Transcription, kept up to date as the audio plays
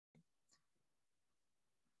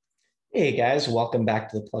Hey guys, welcome back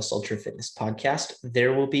to the Plus Ultra Fitness Podcast.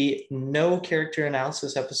 There will be no character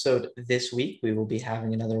analysis episode this week. We will be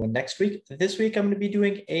having another one next week. This week, I'm going to be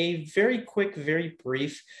doing a very quick, very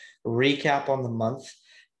brief recap on the month.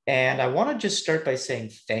 And I want to just start by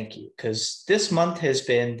saying thank you because this month has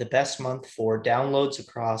been the best month for downloads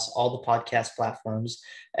across all the podcast platforms,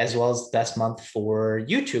 as well as the best month for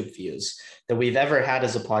YouTube views that we've ever had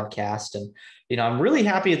as a podcast. And I'm really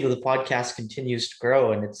happy that the podcast continues to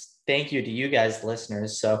grow, and it's thank you to you guys,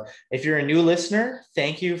 listeners. So if you're a new listener,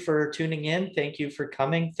 thank you for tuning in. Thank you for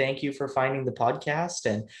coming. Thank you for finding the podcast.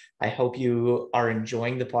 And I hope you are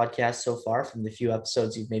enjoying the podcast so far from the few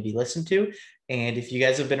episodes you've maybe listened to. And if you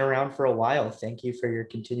guys have been around for a while, thank you for your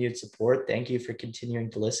continued support. Thank you for continuing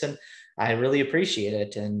to listen. I really appreciate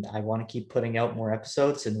it. And I want to keep putting out more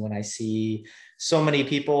episodes. And when I see so many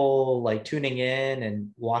people like tuning in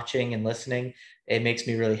and watching and listening, it makes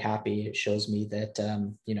me really happy. It shows me that,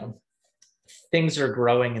 things are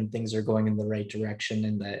growing and things are going in the right direction,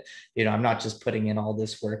 and that, I'm not just putting in all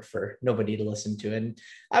this work for nobody to listen to. And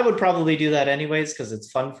I would probably do that anyways because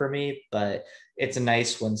it's fun for me, but it's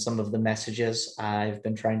nice when some of the messages I've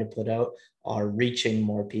been trying to put out are reaching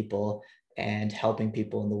more people and helping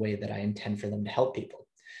people in the way that I intend for them to help people.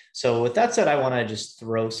 So with that said, I want to just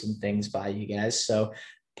throw some things by you guys. So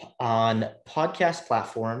on podcast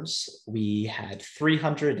platforms, we had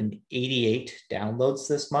 388 downloads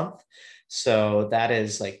this month. So that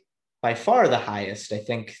is like by far the highest. I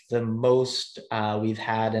think the most we've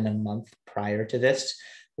had in a month prior to this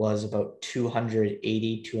was about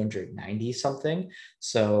 280, 290 something.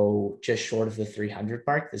 So just short of the 300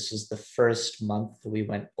 mark. This was the first month we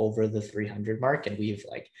went over the 300 mark, and we've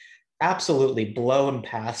like absolutely blown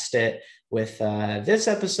past it with this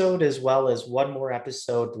episode, as well as one more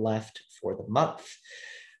episode left for the month.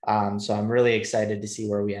 So I'm really excited to see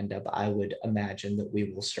where we end up. I would imagine that we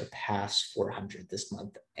will surpass 400 this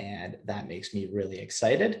month, and that makes me really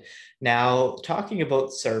excited. Now, talking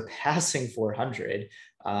about surpassing 400,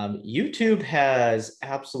 YouTube has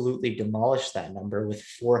absolutely demolished that number with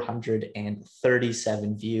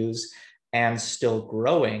 437 views and still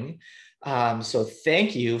growing. So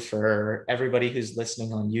thank you for everybody who's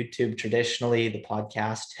listening on YouTube. Traditionally, the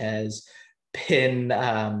podcast has been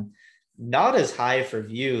not as high for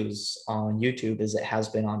views on YouTube as it has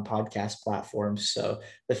been on podcast platforms. So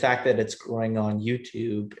the fact that it's growing on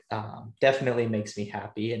YouTube definitely makes me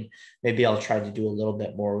happy. And maybe I'll try to do a little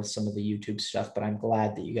bit more with some of the YouTube stuff, but I'm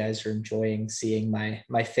glad that you guys are enjoying seeing my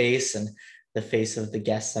face and the face of the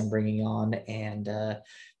guests I'm bringing on, and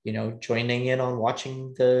joining in on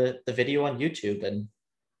watching the video on YouTube. And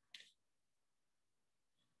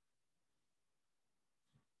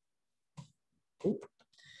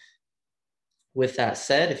with that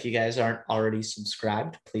said, if you guys aren't already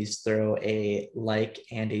subscribed, please throw a like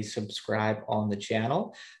and a subscribe on the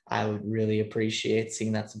channel. I would really appreciate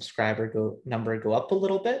seeing that subscriber number go up a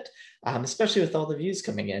little bit, especially with all the views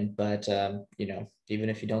coming in. But even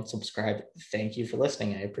if you don't subscribe, thank you for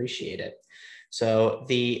listening. I appreciate it. So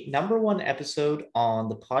the number one episode on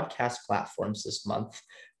the podcast platforms this month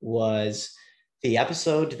was the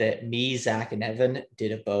episode that me, Zach, and Evan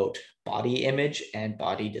did about body image and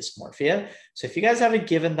body dysmorphia. So if you guys haven't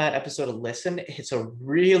given that episode a listen, it's a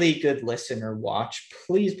really good listen or watch.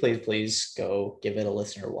 Please, please, please go give it a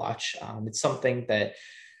listen or watch. It's something that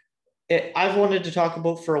I've wanted to talk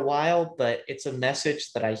about for a while, but it's a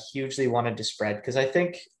message that I hugely wanted to spread because I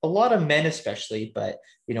think a lot of men, especially, but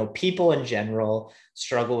people in general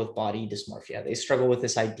struggle with body dysmorphia. They struggle with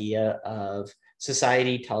this idea of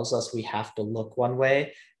society tells us we have to look one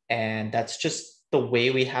way, and that's just the way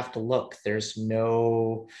we have to look. We're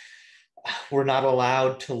not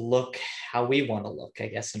allowed to look how we want to look, I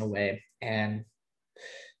guess, in a way. And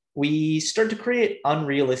we start to create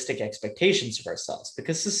unrealistic expectations of ourselves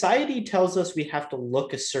because society tells us we have to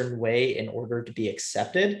look a certain way in order to be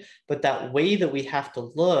accepted. But that way that we have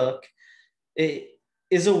to look, it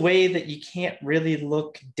is a way that you can't really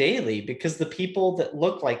look daily, because the people that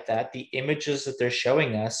look like that, the images that they're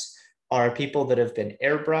showing us, are people that have been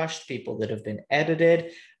airbrushed, people that have been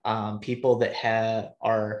edited, people that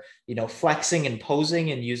are flexing and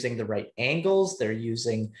posing and using the right angles. They're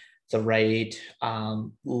using the right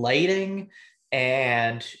lighting,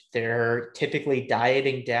 and they're typically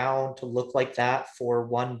dieting down to look like that for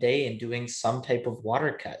one day and doing some type of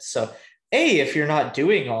water cut. So if you're not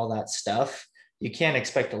doing all that stuff, you can't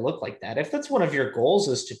expect to look like that. If that's one of your goals,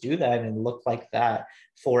 is to do that and look like that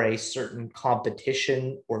for a certain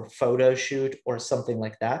competition or photo shoot or something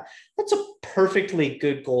like that, that's a perfectly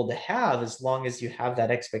good goal to have, as long as you have that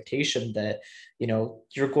expectation that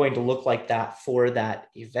you're going to look like that for that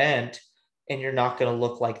event. and you're not going to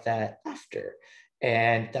look like that after.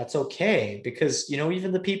 And that's okay because,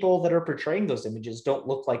 even the people that are portraying those images don't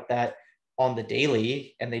look like that on the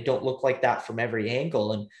daily, and they don't look like that from every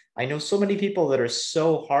angle. And I know so many people that are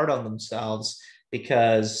so hard on themselves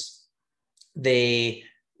because they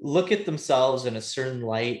look at themselves in a certain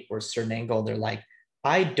light or a certain angle. They're like,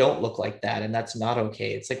 I don't look like that. And that's not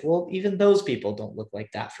okay. It's like, well, even those people don't look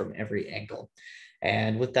like that from every angle.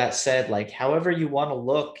 And with that said, like, however you want to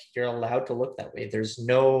look, you're allowed to look that way. There's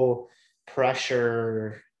no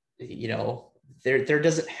pressure, there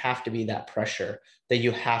doesn't have to be that pressure that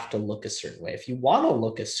you have to look a certain way. If you want to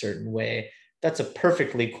look a certain way, that's a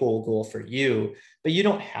perfectly cool goal for you, but you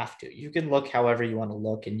don't have to. You can look however you want to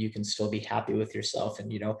look, and you can still be happy with yourself.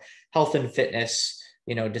 And, health and fitness,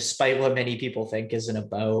 despite what many people think, isn't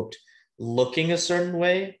about looking a certain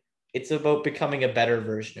way. It's about becoming a better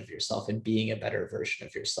version of yourself and being a better version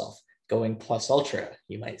of yourself. Going plus ultra,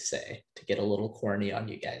 you might say, to get a little corny on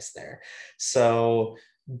you guys there. So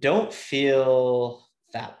don't feel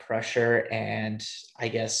that pressure. And I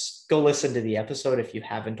guess go listen to the episode if you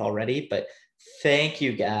haven't already. But thank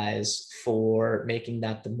you guys for making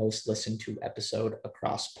that the most listened to episode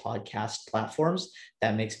across podcast platforms.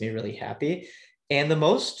 That makes me really happy. And the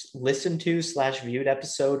most listened to / viewed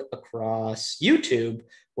episode across YouTube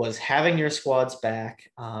was Having Your Squads Back,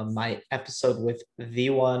 my episode with the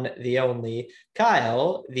one, the only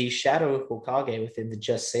Kyle, the Shadow Hokage within the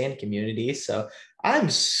Just Saying community. So I'm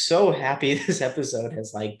so happy this episode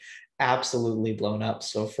has absolutely blown up.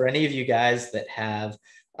 So for any of you guys that have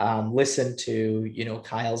listened to,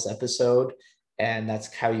 Kyle's episode, and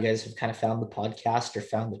that's how you guys have kind of found the podcast or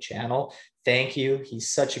found the channel, thank you. He's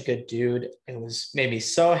such a good dude. It made me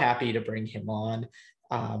so happy to bring him on.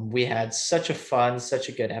 We had such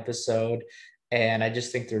a good episode. And I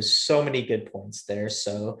just think there's so many good points there.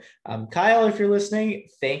 So, Kyle, if you're listening,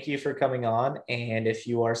 thank you for coming on. And if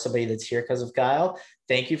you are somebody that's here because of Kyle,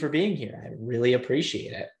 thank you for being here. I really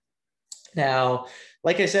appreciate it. Now,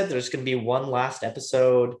 like I said, there's going to be one last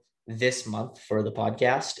episode this month for the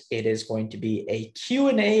podcast. It is going to be a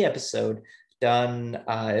Q&A episode done.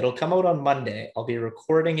 It'll come out on Monday. I'll be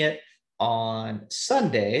recording it on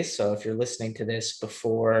Sunday. So if you're listening to this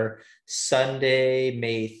before Sunday,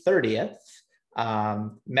 May 30th,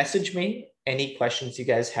 message me any questions you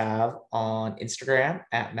guys have on Instagram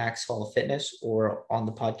at Max Hall Fitness, or on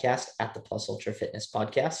the podcast at the Plus Ultra Fitness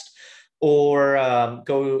Podcast. Or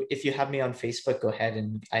if you have me on Facebook, go ahead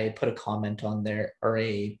and I put a comment on there or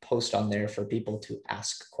a post on there for people to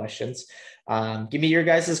ask questions. Give me your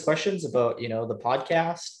guys' questions about, the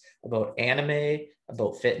podcast, about anime,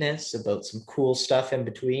 about fitness, about some cool stuff in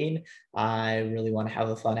between. I really want to have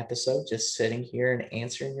a fun episode just sitting here and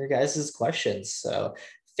answering your guys' questions. So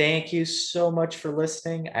thank you so much for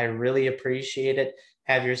listening. I really appreciate it.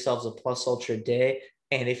 Have yourselves a Plus Ultra day.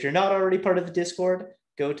 And if you're not already part of the Discord,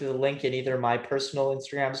 go to the link in either my personal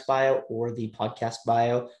Instagram's bio or the podcast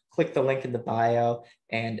bio. Click the link in the bio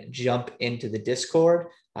and jump into the Discord.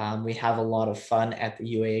 We have a lot of fun at the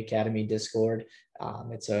UA Academy Discord.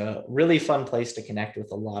 It's a really fun place to connect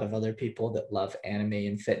with a lot of other people that love anime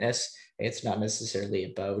and fitness. It's not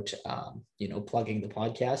necessarily about, plugging the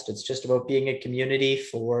podcast. It's just about being a community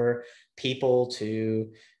for people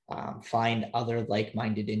to find other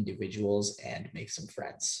like-minded individuals and make some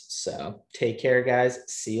friends. So take care, guys.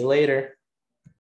 See you later.